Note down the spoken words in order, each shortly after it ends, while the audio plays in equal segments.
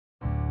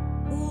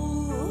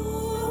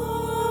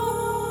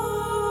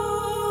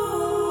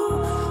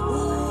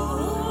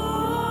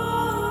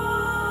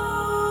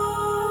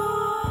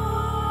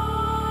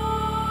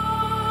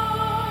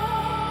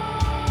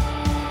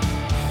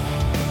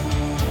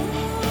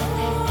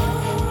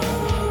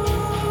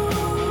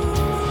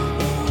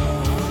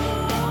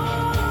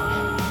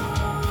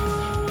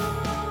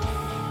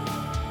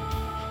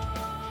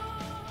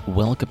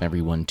welcome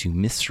everyone to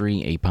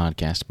Mystery, a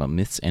podcast about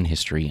myths and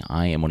history.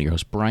 I am one of your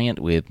hosts, Bryant,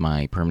 with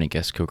my permanent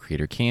guest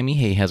co-creator, Cammie.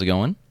 Hey, how's it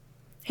going?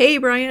 Hey,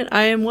 Bryant.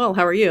 I am well.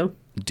 How are you?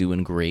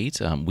 Doing great.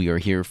 We are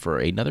here for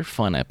another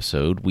fun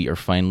episode. We are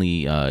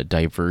finally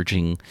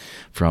diverging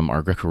from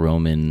our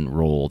Greco-Roman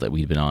role that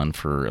we've been on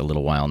for a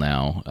little while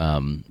now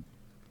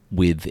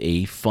with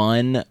a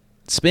fun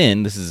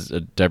spin. This is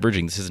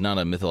diverging. This is not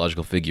a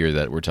mythological figure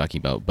that we're talking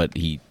about, but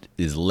he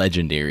is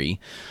legendary.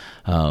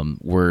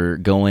 We're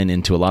going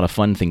into a lot of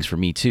fun things for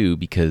me too,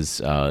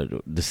 because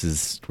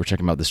we're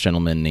checking about this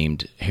gentleman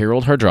named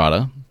Harald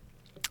Hardrada.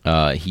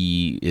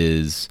 He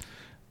is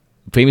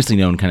famously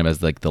known kind of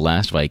as like the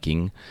last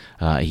Viking.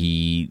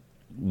 He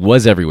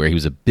was everywhere. He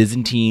was a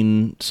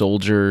Byzantine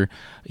soldier.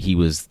 He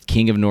was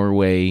king of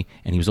Norway,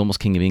 and he was almost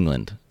king of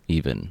England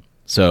even.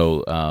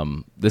 So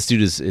this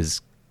dude is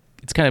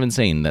it's kind of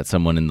insane that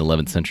someone in the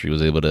 11th century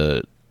was able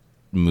to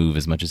move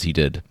as much as he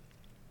did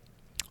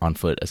on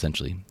foot,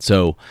 essentially.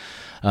 So,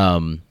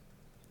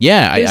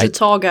 yeah. He was a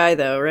tall guy,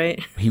 though,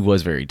 right? He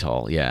was very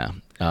tall, yeah.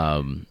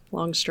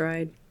 Long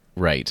stride.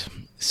 Right.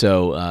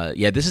 So,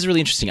 yeah, this is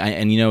really interesting.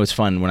 And, you know, it's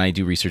fun when I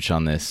do research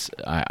on this.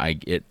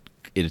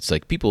 It's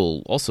like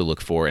people also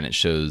look for, and it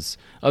shows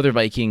other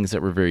Vikings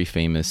that were very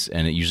famous,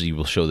 and it usually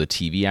will show the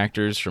TV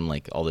actors from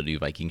like all the new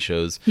Viking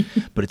shows.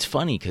 But it's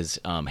funny because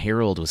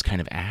Harald was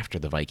kind of after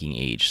the Viking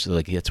age, so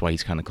like that's why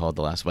he's kind of called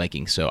the last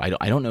Viking. So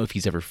I don't know if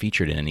he's ever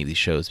featured in any of these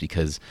shows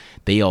because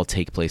they all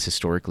take place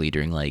historically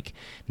during like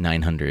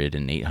 900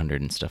 and 800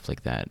 and stuff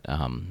like that.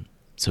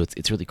 So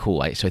it's really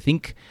cool. So I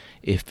think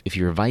if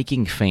you're a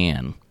Viking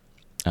fan,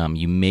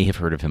 you may have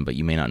heard of him, but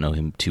you may not know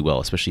him too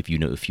well, especially if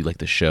you like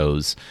the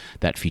shows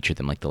that feature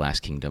them, like The Last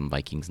Kingdom,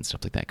 Vikings, and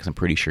stuff like that, because I'm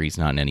pretty sure he's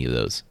not in any of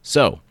those.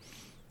 So,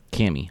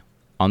 Cammie,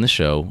 on the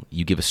show,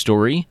 you give a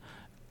story,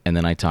 and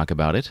then I talk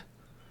about it.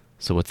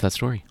 So what's that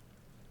story?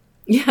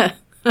 Yeah.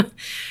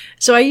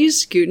 So I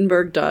used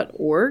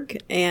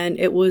Gutenberg.org, and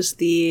it was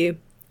the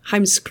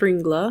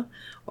Heimskringla,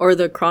 or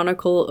the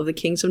Chronicle of the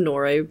Kings of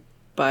Norway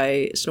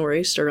by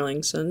Snorri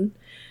Sturluson.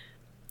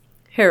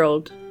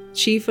 Harald,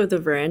 chief of the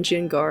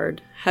Varangian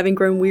Guard, having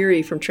grown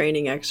weary from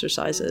training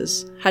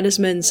exercises, had his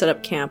men set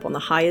up camp on the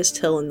highest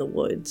hill in the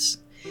woods.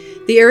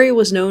 The area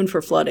was known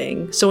for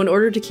flooding, so in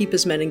order to keep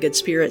his men in good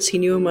spirits, he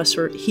knew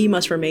he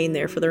must remain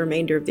there for the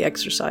remainder of the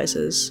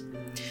exercises.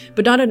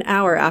 But not an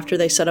hour after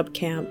they set up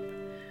camp,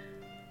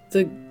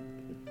 the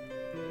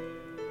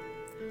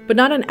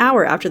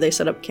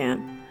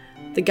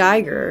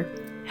Geiger,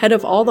 head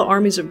of all the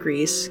armies of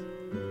Greece,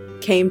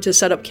 came to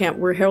set up camp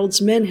where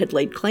Harald's men had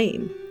laid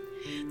claim.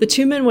 The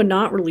two men would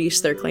not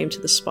release their claim to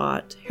the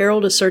spot,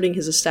 Harald asserting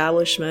his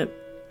establishment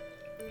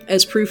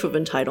as proof of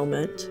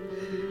entitlement,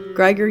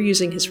 Geiger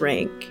using his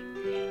rank,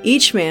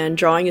 each man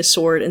drawing his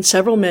sword and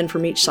several men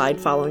from each side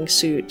following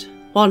suit.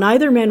 While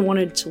neither man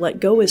wanted to let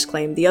go his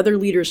claim, the other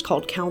leaders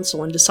called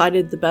council and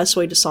decided the best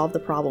way to solve the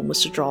problem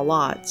was to draw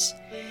lots.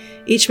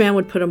 Each man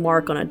would put a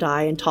mark on a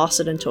die and toss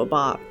it into a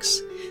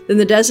box. Then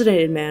the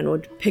designated man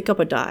would pick up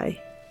a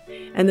die,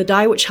 and the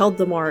die which held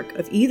the mark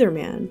of either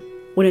man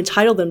would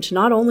entitle them to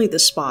not only the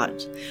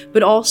spot,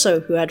 but also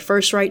who had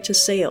first right to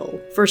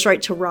sail, first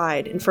right to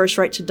ride, and first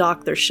right to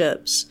dock their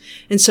ships,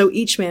 and so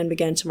each man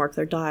began to mark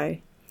their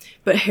die.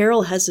 But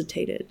Harald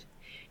hesitated.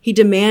 He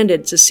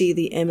demanded to see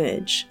the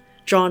image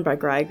drawn by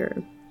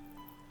Geiger,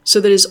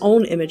 so that his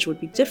own image would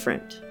be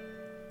different.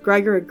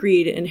 Geiger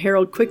agreed, and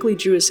Harald quickly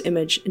drew his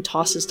image and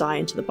tossed his die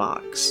into the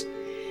box.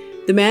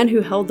 The man who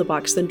held the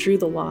box then drew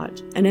the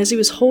lot, and as he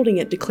was holding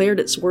it,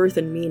 declared its worth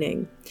and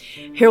meaning.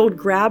 Harald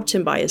grabbed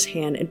him by his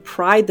hand and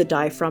pried the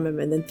die from him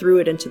and then threw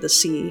it into the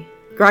sea.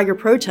 Geiger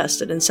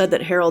protested and said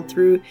that Harald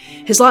threw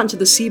his lot into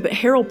the sea, but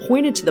Harald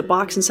pointed to the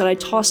box and said, "I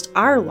tossed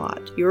our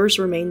lot. Yours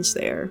remains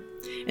there."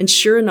 And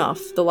sure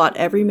enough, the lot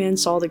every man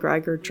saw the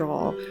Geiger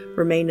draw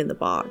remained in the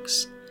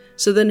box.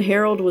 So then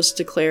Harald was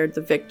declared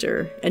the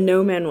victor, and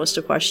no man was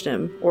to question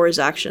him or his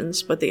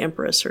actions but the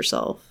Empress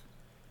herself.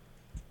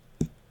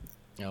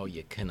 Oh,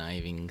 you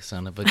conniving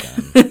son of a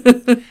gun.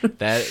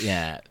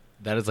 That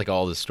is like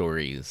all the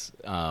stories.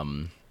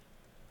 So,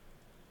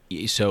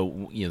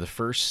 you know, the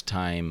first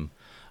time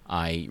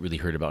I really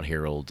heard about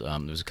Harald, there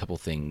was a couple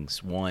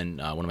things. One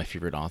of my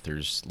favorite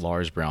authors,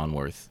 Lars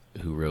Brownworth,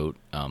 who wrote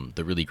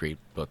the really great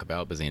book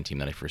about Byzantium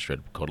that I first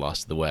read called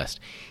Lost to the West.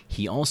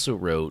 He also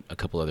wrote a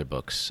couple other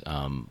books,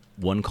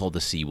 one called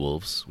The Sea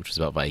Wolves, which was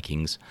about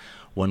Vikings,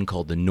 one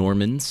called The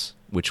Normans,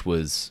 which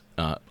was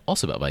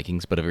also about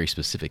Vikings, but a very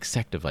specific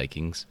sect of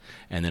Vikings,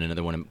 and then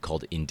another one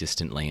called In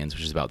Distant Lands,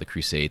 which is about the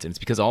Crusades. And it's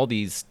because all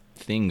these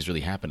things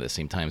really happened at the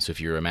same time. So if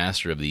you're a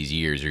master of these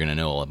years, you're going to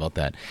know all about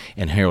that.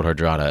 And Harald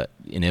Hardrada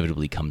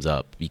inevitably comes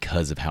up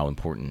because of how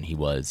important he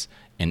was,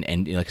 and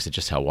like I said,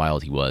 just how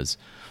wild he was.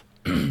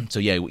 So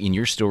yeah, in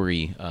your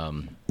story,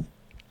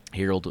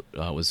 Harald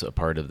was a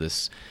part of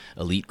this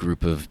elite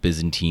group of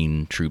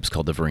Byzantine troops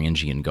called the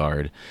Varangian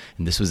Guard,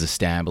 and this was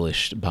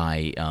established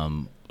by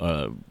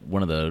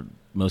one of the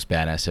most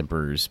badass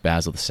emperors,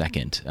 Basil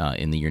II,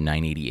 in the year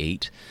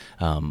 988.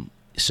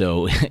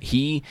 So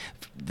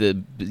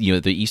the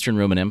Eastern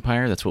Roman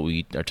Empire, that's what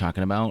we are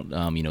talking about.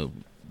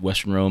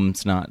 Western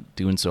Rome's not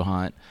doing so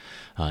hot.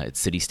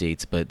 It's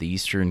city-states, but the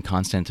Eastern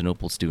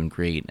Constantinople's doing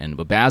great.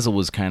 But Basil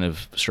was kind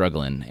of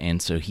struggling,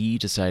 and so he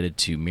decided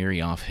to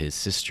marry off his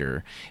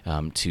sister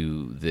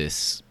to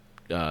this,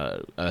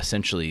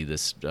 essentially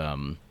this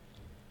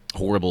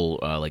horrible,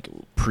 like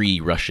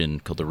pre-Russian,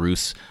 called the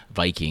Rus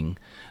Viking,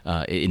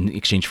 in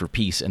exchange for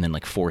peace, and then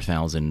like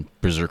 4,000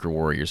 berserker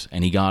warriors.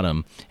 And he got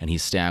him, and he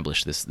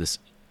established this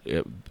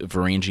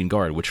Varangian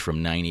Guard, which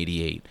from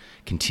 988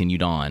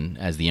 continued on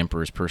as the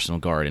emperor's personal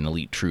guard and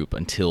elite troop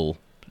until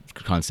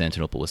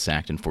Constantinople was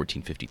sacked in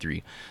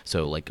 1453.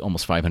 So like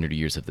almost 500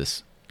 years of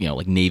this,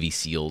 like Navy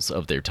SEALs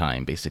of their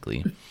time,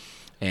 basically.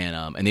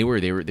 And they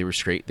were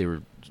straight, they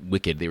were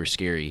wicked, they were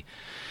scary.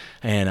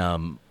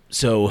 And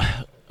so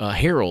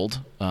Harald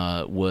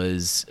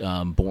was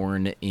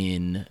born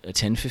in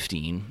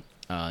 1015.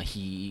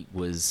 He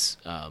was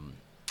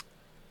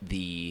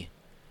the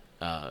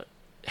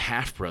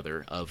half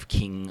brother of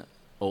King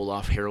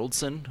Olaf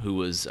Haraldsson, who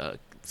was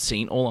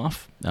Saint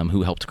Olaf,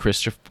 who helped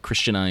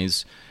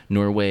Christianize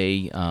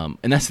Norway.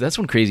 And that's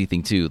one crazy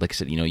thing too. Like I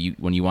said,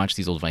 when you watch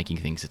these old Viking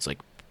things, it's like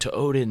to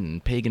Odin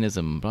and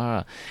paganism.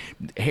 Blah.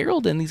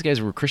 Harald and these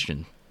guys were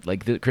Christian.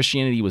 Like the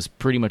Christianity was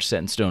pretty much set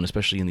in stone,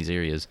 especially in these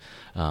areas.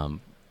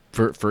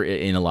 For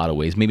in a lot of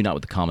ways, maybe not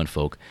with the common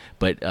folk,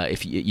 but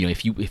if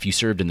you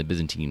served in the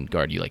Byzantine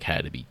Guard, you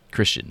had to be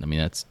Christian. I mean,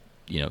 that's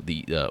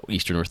the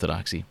Eastern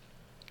Orthodoxy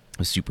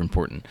was super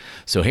important.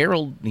 So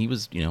Harald, he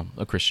was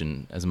a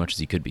Christian as much as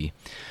he could be,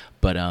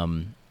 but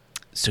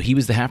so he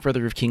was the half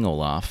brother of King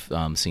Olaf,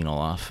 Saint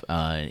Olaf.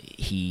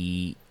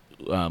 He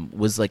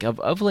was like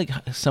of like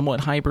somewhat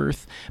high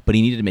birth, but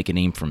he needed to make a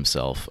name for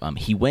himself.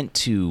 He went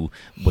to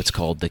what's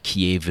called the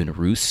Kievan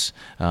Rus.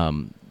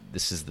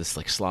 This is this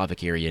like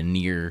Slavic area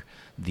near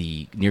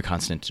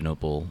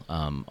Constantinople.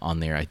 On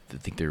there, I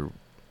think they're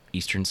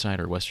eastern side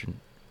or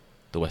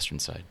the western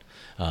side.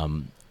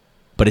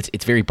 But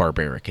it's very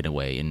barbaric in a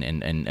way,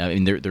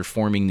 and they're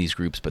forming these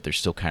groups, but they're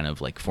still kind of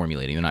like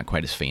formulating. They're not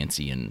quite as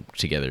fancy and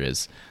together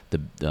as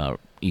the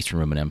Eastern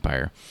Roman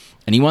Empire.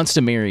 And he wants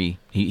to marry.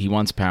 He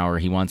wants power.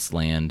 He wants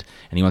land,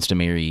 and he wants to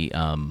marry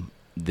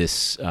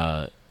this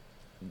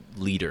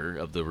leader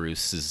of the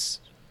Rus'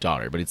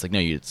 daughter. But it's like, no,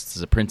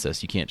 it's a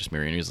princess. You can't just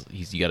marry her.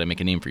 You got to make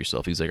a name for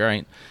yourself. He's like, all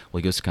right. Well,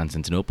 he goes to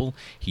Constantinople.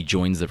 He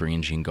joins the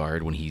Varangian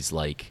Guard when he's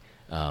like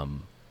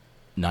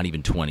not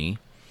even 20.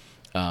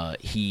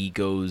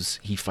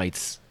 He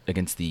fights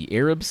against the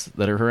Arabs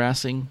that are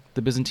harassing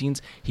the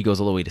Byzantines. He goes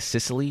all the way to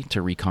Sicily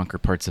to reconquer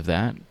parts of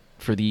that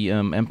for the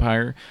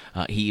empire.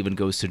 He even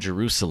goes to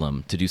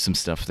Jerusalem to do some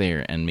stuff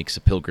there and makes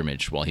a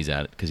pilgrimage while he's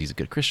at it because he's a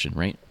good Christian,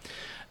 right?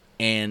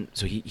 And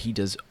so he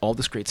does all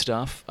this great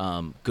stuff,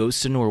 goes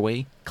to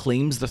Norway,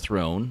 claims the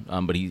throne,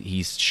 but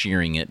he's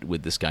sharing it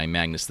with this guy,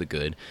 Magnus the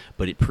Good.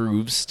 But it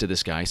proves to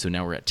this guy, so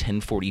now we're at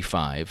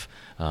 1045,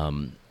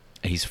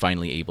 he's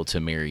finally able to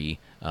marry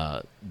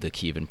the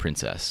Kievan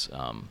princess.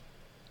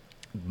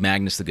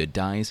 Magnus the Good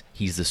dies.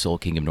 He's the sole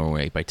king of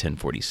Norway by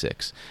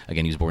 1046.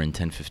 Again, he was born in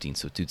 1015,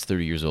 so dude's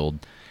 30 years old.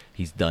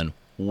 He's done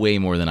way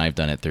more than I've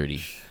done at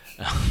 30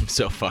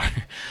 so far.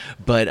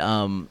 But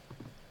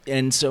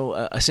and so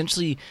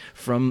essentially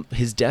from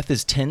his death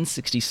is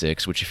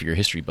 1066, which if you're a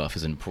history buff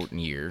is an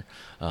important year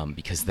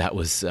because that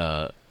was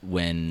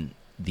when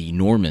the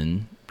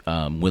Norman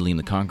William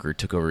the Conqueror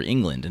took over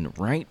England. And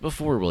right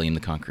before William the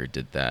Conqueror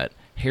did that,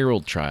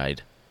 Harald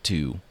tried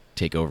to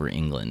take over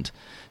England.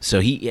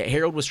 So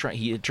Harald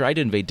he tried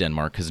to invade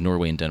Denmark because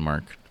Norway and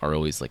Denmark are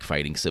always like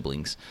fighting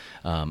siblings.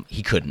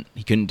 He couldn't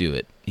do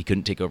it. He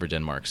couldn't take over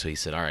Denmark. So he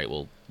said, all right,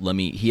 well,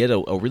 he had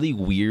a really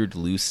weird,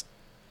 loose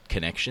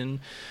connection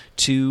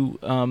to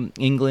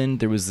England.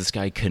 There was this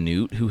guy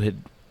Canute who had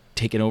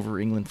taken over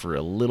England for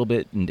a little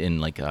bit in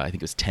like I think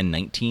it was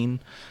 1019,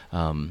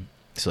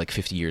 so like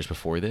 50 years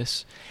before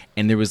this.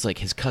 And there was like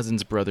his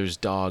cousin's brother's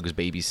dog's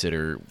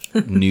babysitter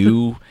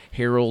knew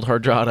Harald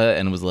Hardrada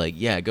and was like,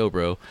 yeah, go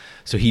bro.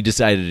 So he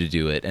decided to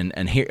do it,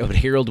 but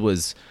Harald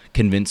was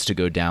convinced to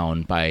go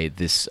down by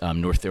this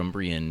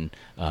Northumbrian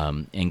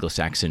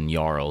Anglo-Saxon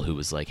jarl who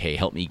was like, hey,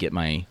 help me get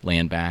my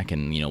land back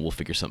and we'll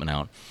figure something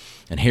out.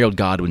 And Harold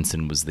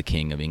Godwinson was the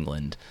king of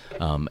England,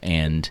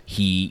 and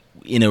he,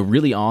 in a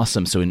really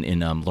awesome, so in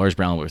Lars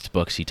Brownworth's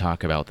books, he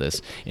talk about this,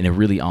 in a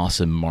really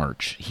awesome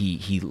march,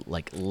 he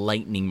like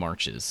lightning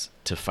marches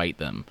to fight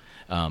them.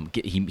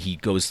 He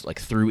goes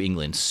like through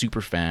England super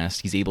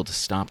fast. He's able to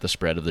stop the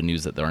spread of the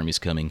news that the army's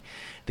coming.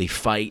 They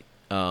fight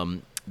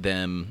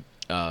them.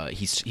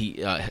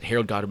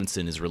 Harold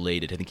Godwinson is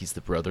related. I think he's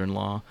the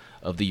brother-in-law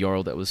of the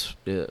jarl that was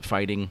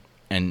fighting,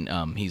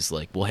 and he's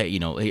like, well, hey,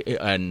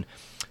 and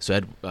so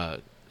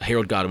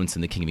Harold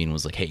Godwinson, the king of England,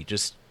 was like, hey,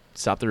 just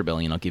stop the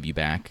rebellion. I'll give you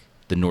back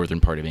the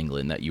northern part of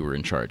England that you were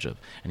in charge of.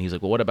 And he's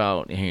like, well, what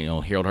about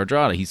Harald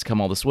Hardrada? He's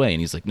come all this way. And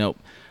he's like, nope,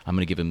 I'm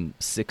going to give him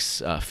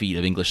 6 feet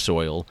of English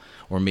soil,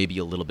 or maybe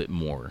a little bit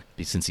more,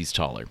 since he's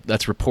taller.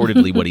 That's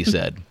reportedly what he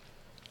said,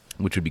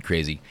 which would be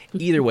crazy.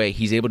 Either way,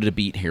 he's able to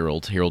beat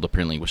Harold. Harold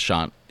apparently was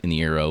shot in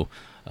the arrow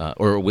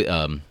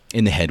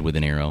in the head with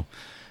an arrow,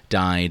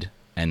 died,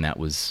 and that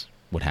was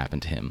what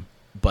happened to him.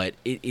 But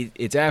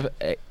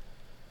to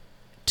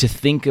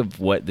think of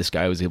what this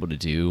guy was able to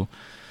do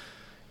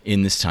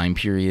in this time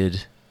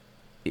period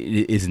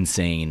is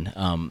insane.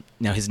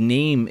 Now his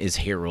name is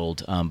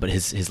Harald, but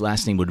his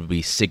last name would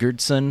be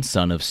Sigurdsson,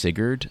 son of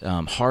Sigurd.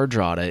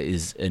 Hardrada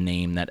is a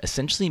name that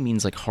essentially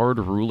means like hard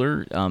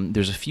ruler.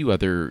 There's a few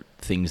other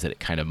things that it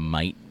kind of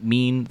might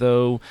mean,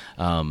 though.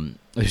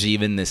 There's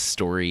even this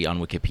story on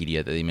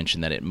Wikipedia that they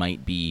mentioned that it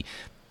might be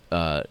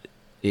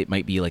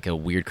like a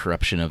weird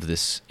corruption of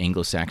this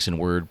Anglo-Saxon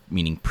word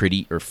meaning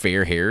pretty or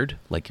fair-haired,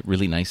 like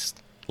really nice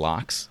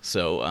locks.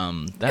 So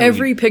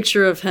every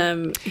picture of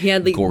him, he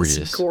had like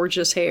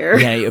gorgeous hair.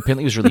 Yeah,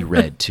 apparently it was really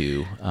red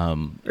too.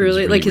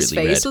 Really, like his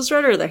face red. Was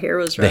red, or the hair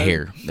was red? The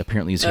hair.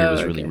 Apparently his hair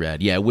was really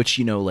red. Yeah, which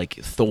like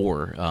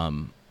Thor,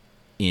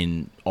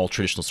 in all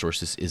traditional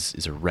sources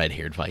is a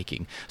red-haired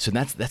Viking. So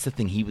that's the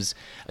thing. He was,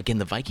 again,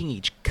 the Viking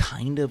Age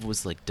kind of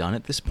was like done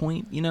at this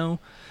point,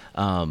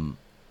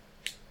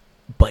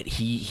 but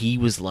he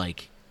was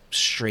like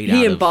straight out.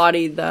 He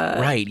embodied that,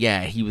 right?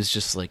 Yeah, he was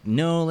just like,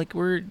 no, like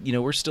we're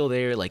still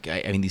there. Like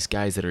I mean, these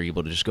guys that are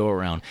able to just go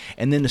around.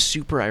 And then the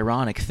super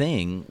ironic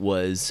thing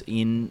was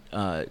in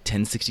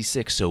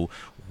 1066. So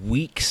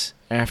weeks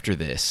after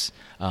this,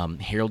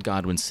 Harold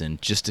Godwinson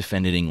just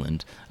defended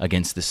England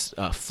against this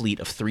fleet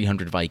of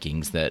 300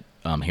 Vikings that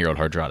Harald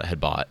Hardrada had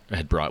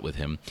brought with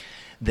him.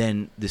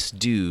 Then this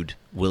dude,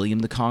 William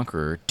the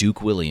Conqueror,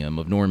 Duke William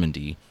of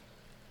Normandy,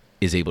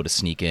 is able to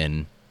sneak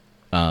in.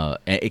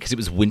 Because it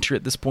was winter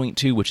at this point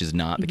too, which is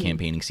not the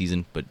campaigning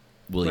season, but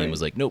William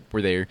was like, nope,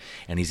 we're there,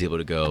 and he's able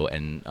to go,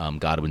 and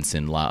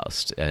Godwinson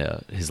lost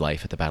his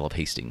life at the Battle of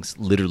Hastings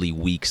literally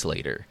weeks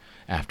later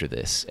after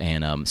this.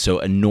 And so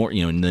the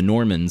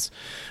Normans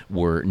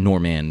were,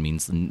 Norman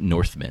means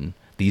Northmen.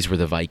 These were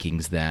the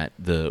Vikings that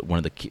one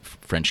of the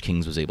French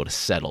kings was able to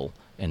settle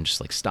and just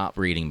like, stop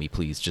raiding me,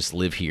 please, just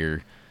live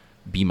here,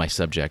 be my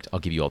subject, I'll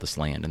give you all this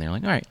land. And they're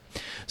like, all right.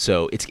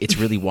 So it's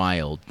really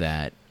wild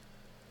that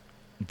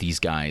these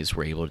guys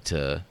were able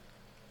to,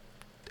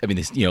 I mean,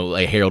 this,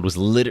 like Harold was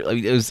literally, I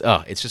mean,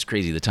 it's just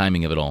crazy, the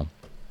timing of it all.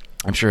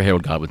 I'm sure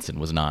Harold Godwinson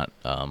was not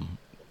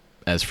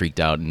as freaked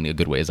out in a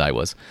good way as I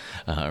was,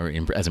 or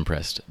as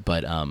impressed.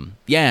 But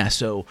yeah,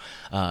 so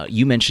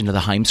you mentioned the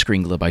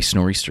Heimskringla by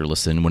Snorri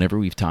Sturluson. Whenever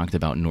we've talked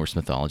about Norse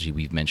mythology,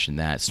 we've mentioned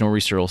that.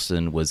 Snorri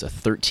Sturluson was a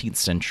 13th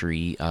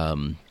century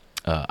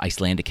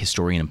Icelandic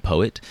historian and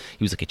poet.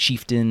 He was like a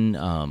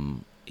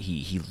chieftain.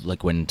 He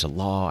like went into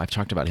law. I've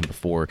talked about him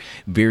before.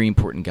 Very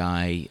important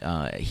guy.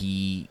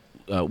 He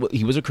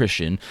was a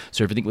Christian,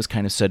 so everything was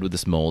kind of said with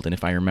this mold. And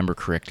if I remember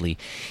correctly,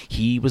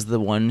 he was the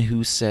one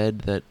who said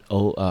that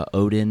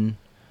Odin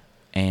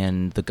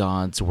and the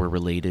gods were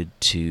related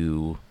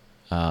to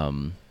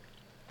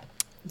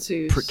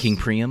Zeus. King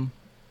Priam.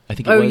 I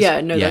think it was.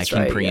 That's King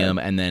right. Priam.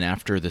 Yeah. And then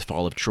after the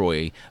fall of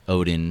Troy,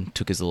 Odin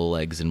took his little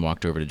legs and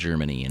walked over to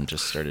Germany and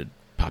just started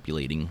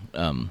populating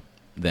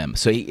them.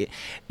 So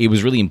it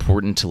was really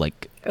important to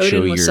like Odin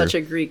show was such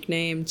a Greek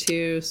name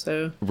too.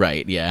 So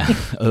right, yeah.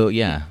 Oh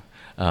yeah.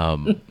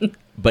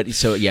 But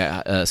so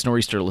yeah,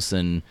 Snorri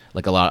Sturluson,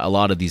 like a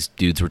lot of these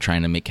dudes were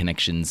trying to make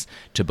connections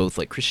to both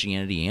like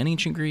Christianity and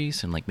ancient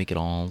Greece and like make it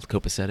all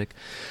copacetic.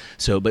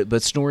 So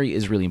but Snorri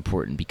is really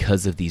important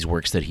because of these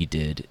works that he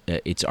did.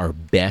 It's our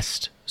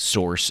best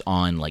source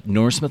on like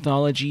Norse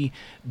mythology,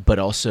 but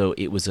also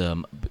it was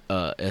a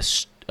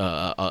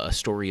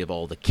story of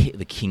all the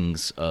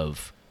kings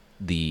of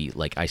the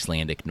like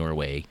Icelandic,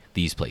 Norway,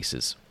 these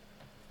places,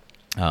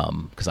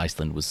 because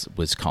Iceland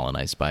was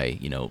colonized by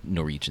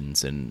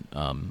Norwegians and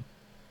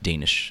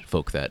Danish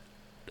folk that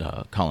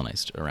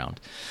colonized around.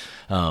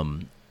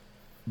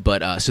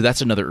 But so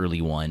that's another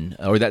early one,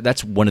 or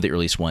that's one of the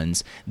earliest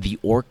ones. The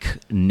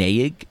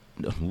Orkneyinga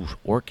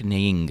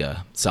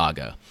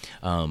saga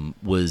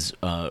was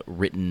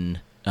written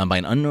by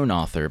an unknown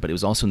author, but it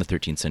was also in the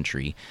 13th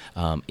century.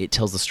 It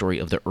tells the story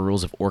of the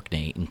Earls of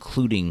Orkney,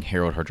 including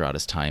Harald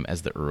Hardrada's time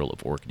as the Earl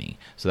of Orkney.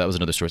 So that was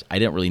another source. I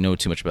didn't really know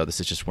too much about this.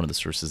 It's just one of the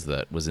sources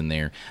that was in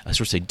there. A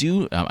source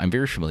I'm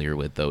very familiar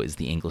with, though, is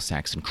the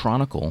Anglo-Saxon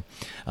Chronicle.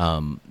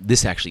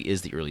 This actually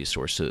is the earliest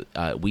source. So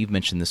we've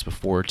mentioned this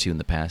before, too, in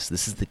the past.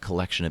 This is the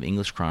collection of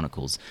English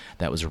chronicles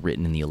that was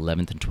written in the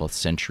 11th and 12th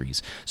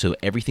centuries. So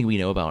everything we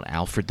know about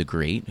Alfred the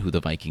Great, who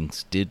the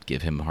Vikings did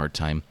give him a hard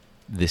time,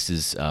 this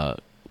is...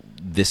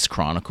 this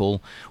chronicle,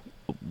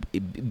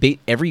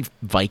 every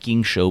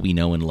Viking show we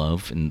know and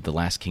love in the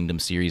Last Kingdom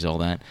series, all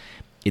that,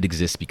 it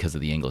exists because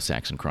of the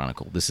Anglo-Saxon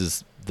Chronicle. This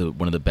is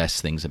one of the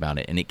best things about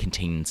it, and it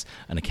contains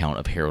an account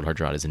of Harald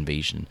Hardrada's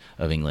invasion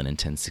of England in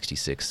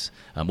 1066,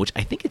 which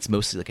I think it's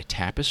mostly like a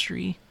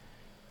tapestry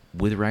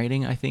with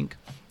writing, I think.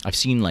 I've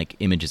seen like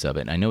images of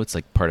it, and I know it's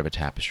like part of a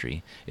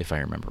tapestry, if I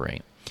remember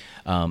right.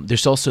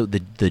 There's also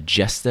the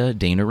Gesta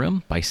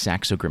Danorum by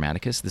Saxo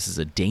Grammaticus. This is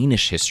a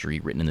Danish history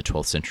written in the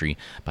 12th century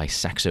by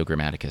Saxo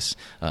Grammaticus.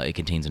 It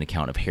contains an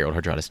account of Harald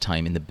Hardrada's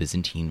time in the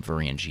Byzantine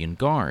Varangian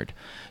Guard.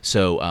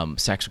 So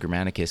Saxo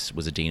Grammaticus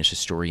was a Danish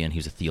historian. He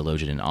was a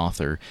theologian and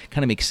author.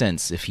 Kind of makes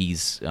sense if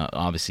he's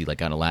obviously like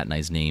got a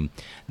Latinized name,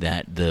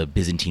 that the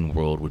Byzantine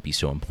world would be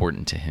so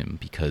important to him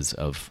because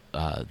of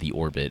the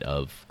orbit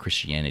of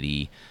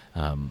Christianity,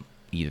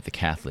 either the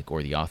Catholic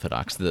or the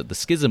Orthodox. The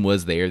schism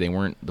was there. They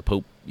weren't, the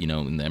Pope,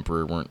 and the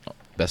Emperor weren't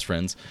best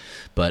friends,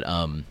 but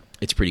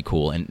it's pretty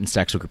cool. And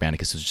Saxo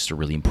Grammaticus was just a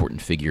really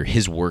important figure.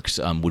 His works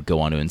would go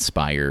on to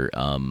inspire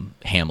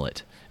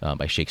Hamlet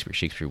by Shakespeare.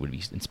 Shakespeare would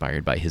be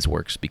inspired by his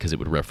works because it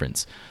would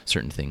reference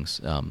certain things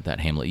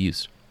that Hamlet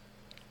used.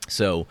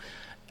 So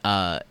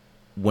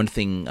one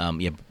thing,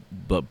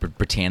 but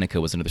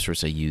Britannica was another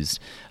source I used,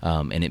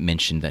 and it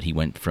mentioned that he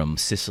went from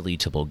Sicily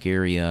to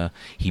Bulgaria.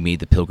 He made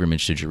the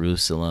pilgrimage to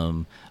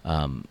Jerusalem,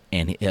 and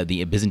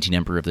the Byzantine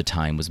emperor of the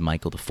time was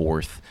Michael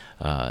IV,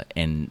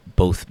 and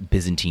both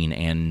Byzantine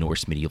and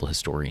Norse medieval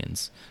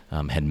historians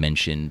had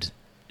mentioned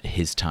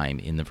his time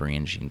in the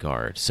Varangian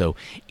Guard. So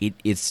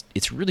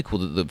it's really cool.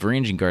 The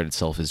Varangian Guard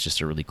itself is just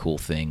a really cool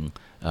thing.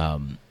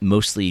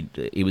 Mostly,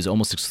 it was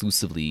almost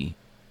exclusively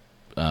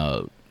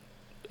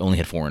only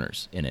had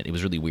foreigners in it. It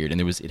was really weird, and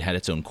it had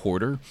its own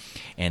quarter,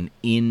 and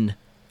in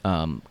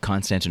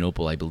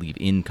Constantinople, I believe,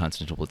 in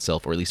Constantinople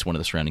itself, or at least one of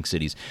the surrounding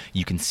cities,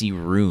 you can see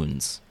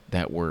runes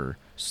that were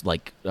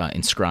like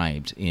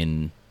inscribed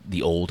in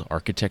the old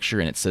architecture,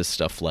 and it says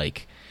stuff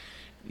like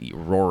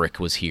Rorik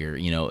was here,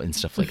 and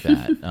stuff like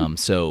that.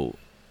 So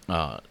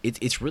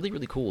it's really,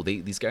 really cool.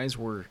 These guys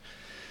were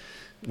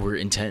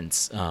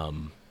intense.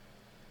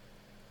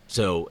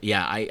 So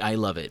yeah, I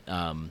love it.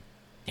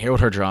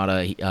 Harald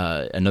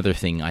Hardrada, another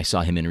thing I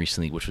saw him in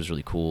recently, which was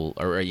really cool,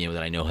 or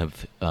that I know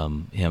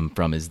him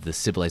from, is the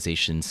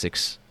Civilization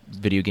 6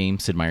 video game,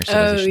 Sid Meier's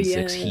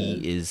Civilization 6. He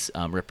is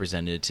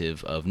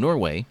representative of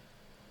Norway,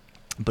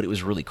 but it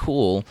was really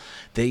cool.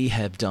 They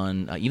have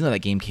done, even though that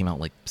game came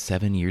out like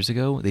 7 years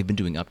ago, they've been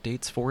doing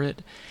updates for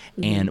it.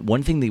 Mm-hmm. And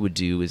one thing they would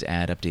do is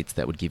add updates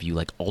that would give you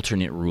like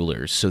alternate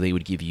rulers. So they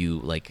would give you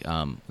like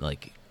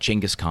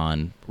Genghis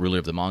Khan, ruler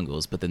of the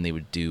Mongols, but then they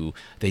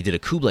did a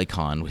Kublai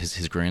Khan,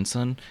 his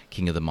grandson,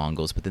 king of the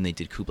Mongols, but then they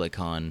did Kublai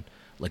Khan,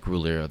 like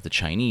ruler of the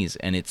Chinese,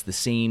 and it's the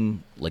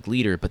same like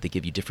leader, but they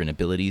give you different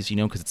abilities,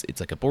 because it's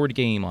like a board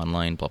game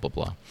online, blah blah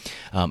blah.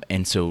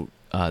 And so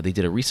they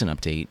did a recent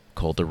update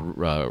called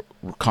the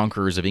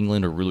Conquerors of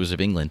England, or Rulers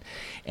of England,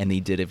 and they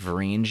did a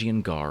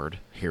Varangian Guard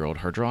Harald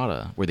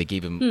Hardrada, where they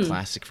gave him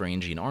classic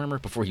Varangian armor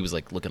before he was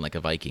like looking like a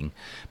Viking,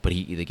 but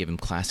they gave him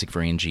classic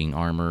Varangian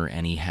armor,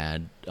 and he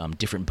had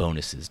different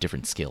bonuses,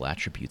 different skill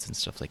attributes and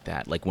stuff like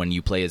that. Like when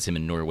you play as him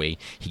in Norway,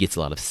 he gets a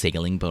lot of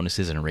sailing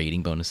bonuses and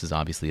raiding bonuses,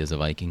 obviously as a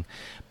Viking,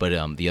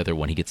 but the other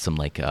one, he gets some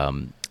like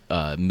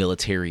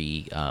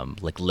military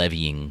like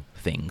levying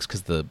things,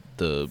 because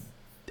the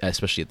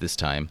especially at this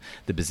time,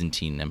 the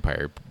Byzantine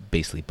Empire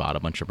basically bought a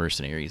bunch of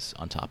mercenaries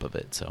on top of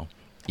it. So,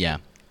 yeah,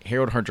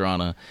 Harald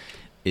Hardrada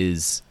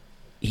he's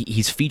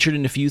featured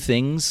in a few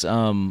things,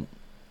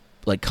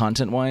 like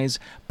content-wise,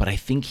 but I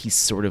think he's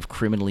sort of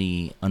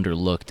criminally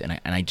underlooked,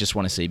 and I just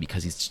want to say,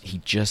 because if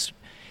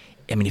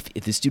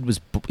this dude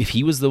if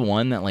he was the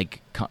one that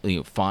like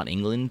fought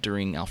England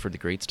during Alfred the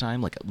Great's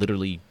time, like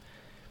literally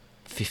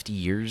 50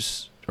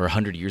 years or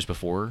 100 years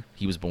before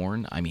he was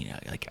born, I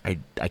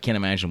can't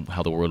imagine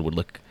how the world would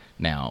look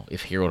now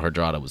if Harald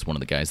Hardrada was one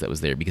of the guys that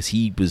was there, because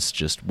he was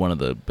just one of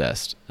the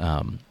best.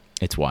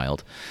 It's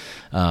wild.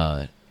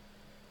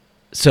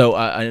 So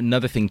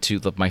another thing too,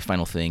 my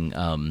final thing.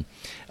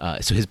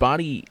 So his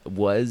body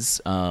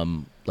was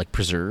like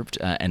preserved,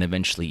 and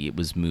eventually it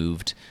was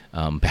moved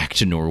back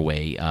to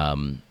Norway,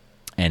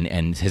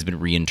 and has been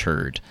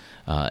reinterred.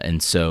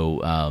 And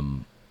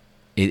so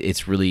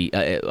it's really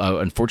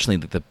unfortunately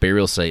that the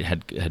burial site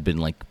had been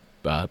like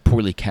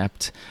poorly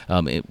kept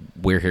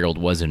where Harald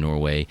was in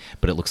Norway,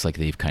 but it looks like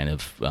they've kind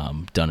of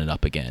done it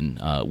up again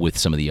with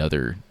some of the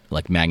other,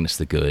 like Magnus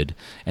the Good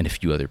and a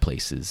few other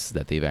places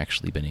that they've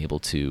actually been able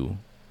to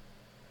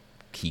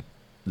keep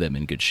them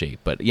in good shape.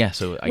 But yeah,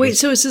 so I guess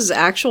so is his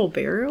actual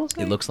burial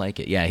site? It looks like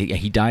it. Yeah,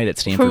 he died at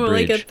Stamford from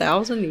Bridge like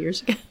 1,000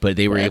 years ago. But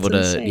they were able to,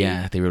 insane.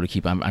 yeah, they were able to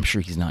keep. I'm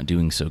sure he's not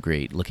doing so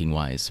great looking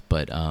wise,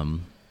 but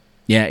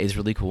yeah, it's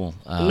really cool.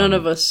 None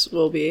of us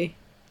will be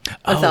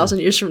 1,000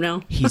 years from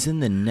now. He's in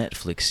the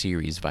Netflix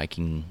series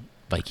Vikings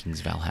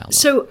Valhalla.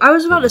 So I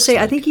was about to say,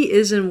 I think he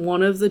is in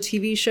one of the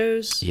TV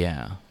shows.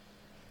 Yeah.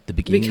 The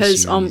beginning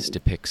series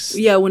depicts.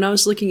 Yeah, when I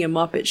was looking him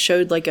up, it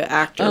showed like an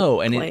actor. Oh,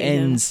 and it playing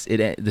ends.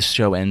 him. The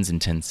show ends in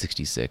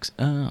 1066.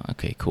 Oh,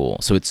 okay, cool.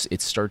 So it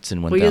starts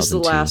in 1002. Well, he is the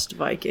last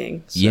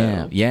Viking.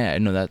 So. Yeah.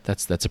 No,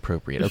 that's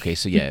appropriate. Okay,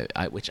 so yeah,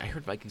 which I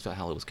heard Vikings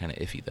Valhalla was kind of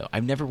iffy though.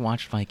 I've never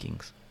watched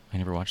Vikings. I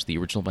never watched the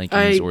original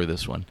Vikings or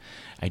this one.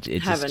 It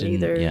just haven't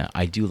either. Yeah,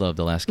 I do love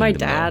The Last My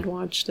Kingdom. dad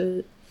watched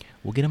it.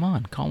 We'll get him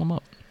on. Call him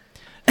up.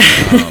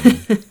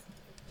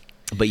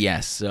 But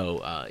yes,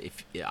 so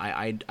if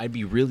I'd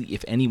be really,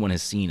 if anyone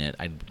has seen it,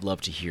 I'd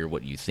love to hear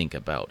what you think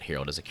about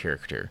Harald as a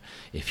character,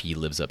 if he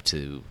lives up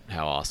to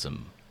how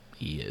awesome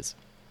he is.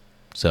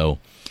 So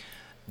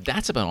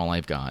that's about all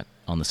I've got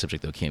on the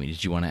subject, though. Cammy,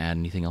 did you want to add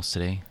anything else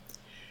today?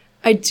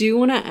 I do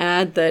want to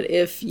add that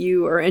if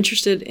you are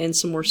interested in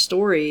some more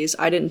stories,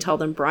 I didn't tell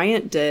them,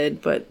 Bryant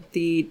did, but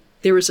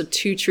there was a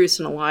Two Truths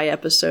and a Lie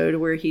episode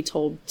where he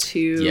told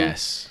two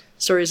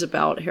stories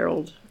about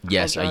Harald.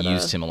 Yes, Hardrada. I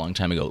used him a long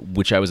time ago,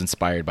 which I was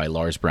inspired by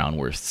Lars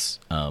Brownworth's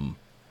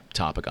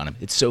topic on him.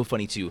 It's so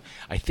funny too.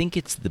 I think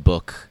it's the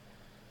book.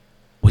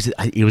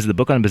 It was the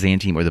book on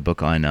Byzantium or the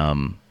book on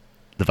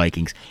the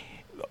Vikings.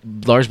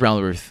 Lars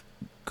Brownworth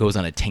goes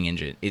on a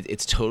tangent.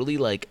 It's totally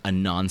like a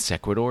non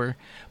sequitur,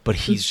 but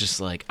he's just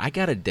like, I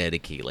gotta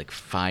dedicate like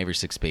 5 or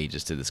 6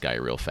 pages to this guy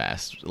real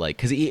fast, like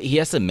because he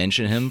has to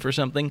mention him for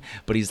something,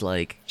 but he's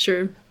like,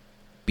 sure,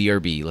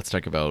 BRB, let's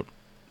talk about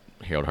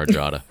Harald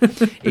Hardrada.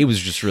 It was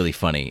just really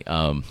funny.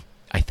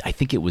 I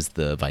think it was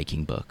the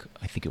Viking book.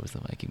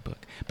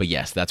 But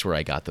yes, that's where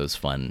I got those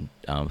fun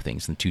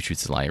things. And Two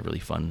Truths and a Lie are really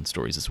fun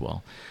stories as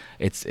well.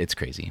 It's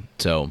crazy.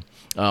 So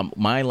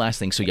my last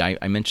thing. So yeah,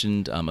 I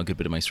mentioned a good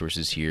bit of my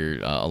sources here.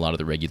 A lot of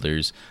the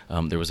regulars.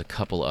 There was a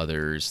couple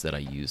others that I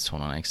used.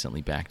 Hold on, I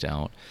accidentally backed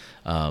out.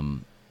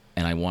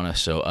 And I want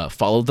to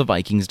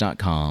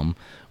followthevikings.com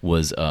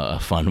was a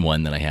fun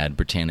one that I had.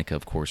 Britannica,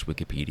 of course,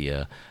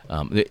 Wikipedia.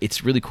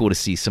 It's really cool to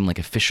see some like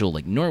official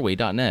like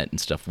Norway.net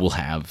and stuff will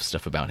have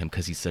stuff about him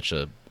because he's such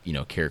a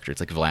character. It's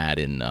like Vlad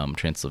in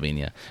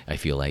Transylvania, I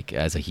feel like,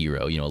 as a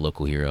hero, a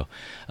local hero.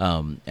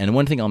 And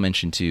one thing I'll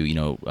mention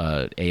too,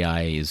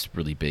 AI is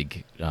really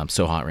big,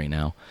 so hot right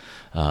now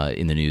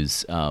in the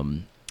news.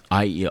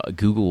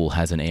 Google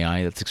has an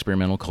AI that's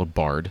experimental called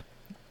Bard,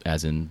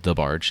 as in the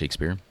Bard,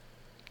 Shakespeare.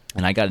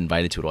 And I got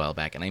invited to it a while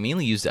back, and I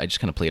mainly used it. I just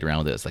kind of played around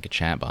with it as like a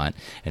chat bot,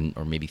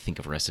 or maybe think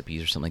of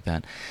recipes or something like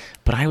that.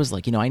 But I was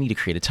like, I need to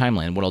create a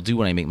timeline. What I'll do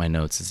when I make my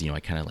notes is,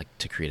 I kind of like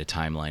to create a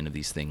timeline of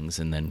these things,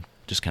 and then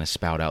just kind of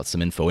spout out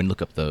some info and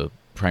look up the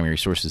primary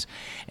sources.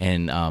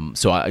 And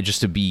so just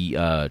to be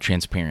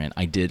transparent,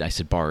 I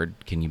said, Bard,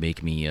 can you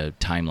make me a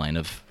timeline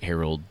of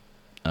Harald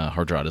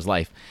Hardrada's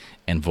life?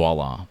 And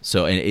voila.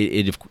 So and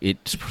it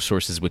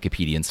sources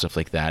Wikipedia and stuff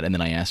like that. And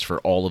then I asked for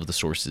all of the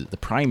sources, the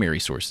primary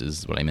sources,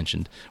 is what I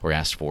mentioned or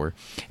asked for,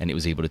 and it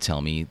was able to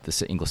tell me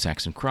the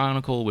Anglo-Saxon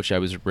Chronicle, which I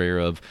was aware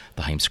of,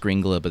 the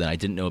Heimskringla, but then I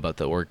didn't know about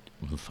the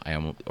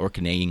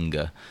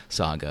Orkneyinga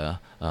saga.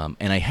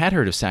 And I had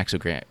heard of Saxo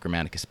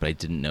Grammaticus, but I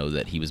didn't know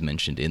that he was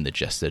mentioned in the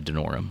Gesta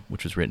Danorum,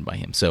 which was written by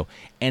him. So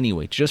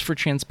anyway, just for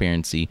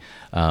transparency,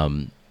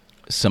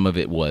 some of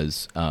it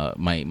was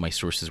my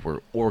sources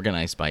were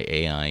organized by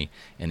AI,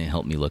 and it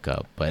helped me look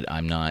up. But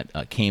I'm not.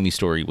 Cammy's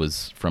story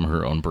was from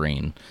her own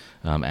brain,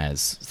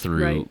 as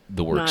through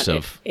the works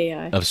of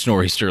AI of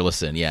Snorri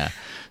Sturluson. Yeah,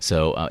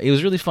 so it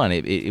was really fun.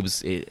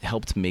 It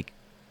helped make.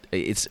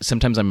 It's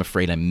sometimes I'm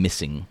afraid I'm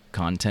missing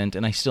content,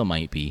 and I still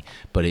might be.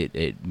 But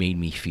it made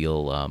me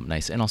feel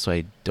nice, and also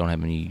I don't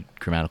have any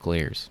grammatical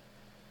errors.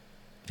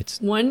 It's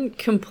one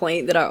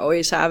complaint that I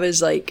always have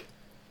is like,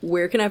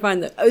 where can I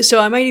find so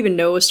I might even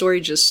know a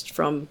story just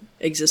from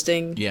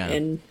existing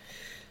in,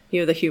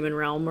 the human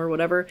realm or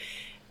whatever.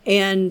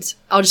 And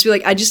I'll just be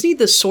like, I just need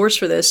the source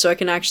for this so I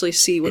can actually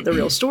see what the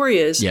real story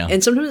is. Yeah.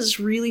 And sometimes it's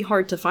really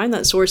hard to find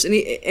that source.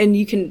 And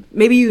you can,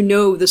 maybe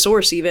the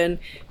source even,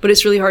 but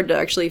it's really hard to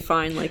actually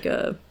find like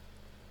a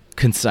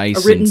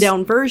concise, written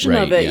down version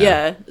of it.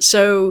 Yeah.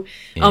 So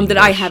that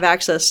I have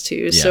access to.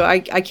 Yeah. So I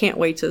can't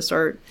wait to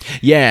start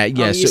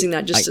using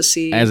that just to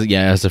see.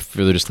 As a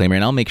further disclaimer,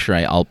 and I'll make sure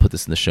I'll put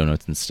this in the show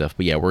notes and stuff.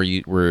 But yeah,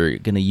 we're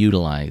going to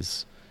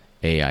utilize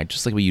AI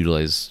just like we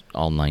utilize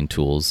all 9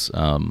 tools,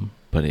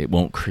 but it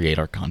won't create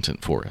our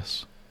content for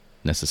us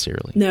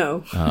necessarily.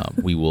 No.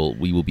 we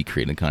will be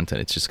creating content.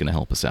 It's just going to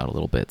help us out a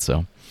little bit.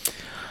 So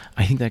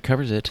I think that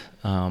covers it.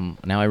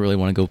 Now I really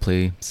want to go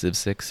play Civ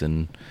 6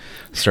 and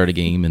start a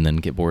game and then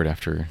get bored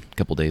after a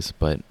couple days,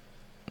 but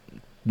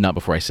not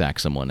before I sack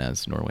someone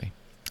as Norway.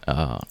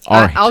 All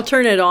right. I'll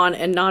turn it on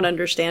and not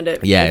understand it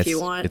if you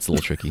want. It's a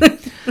little tricky.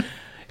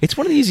 It's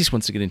one of the easiest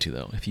ones to get into,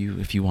 though, if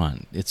you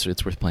want. It's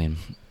worth playing.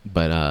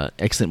 But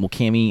excellent. Well,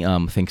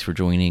 Cammy, thanks for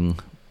joining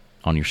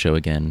on your show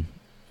again.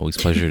 Always a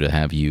pleasure to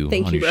have you on your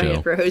show. Thank you,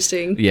 Brian, for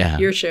hosting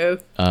your show.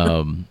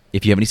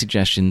 If you have any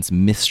suggestions,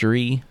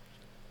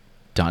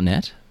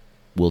 mystery.net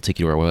will take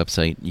you to our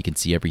website. You can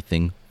see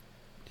everything.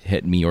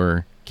 Hit me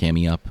or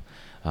Cammy up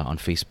on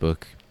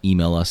Facebook.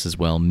 Email us as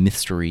well,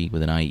 mystery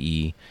with an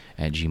IE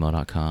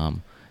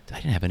 @gmail.com. I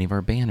didn't have any of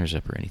our banners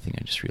up or anything,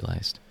 I just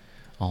realized.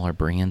 All our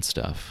brand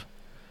stuff.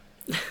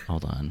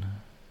 Hold on.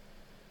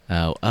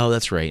 Oh,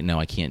 that's right. No,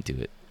 I can't do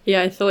it.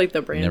 Yeah, I feel like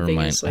the brand Never thing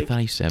mind. is like... I thought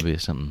I used to have it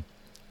as something.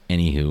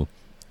 Anywho,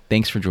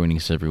 thanks for joining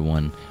us,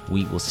 everyone.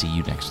 We will see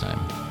you next time.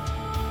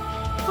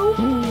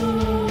 Oh.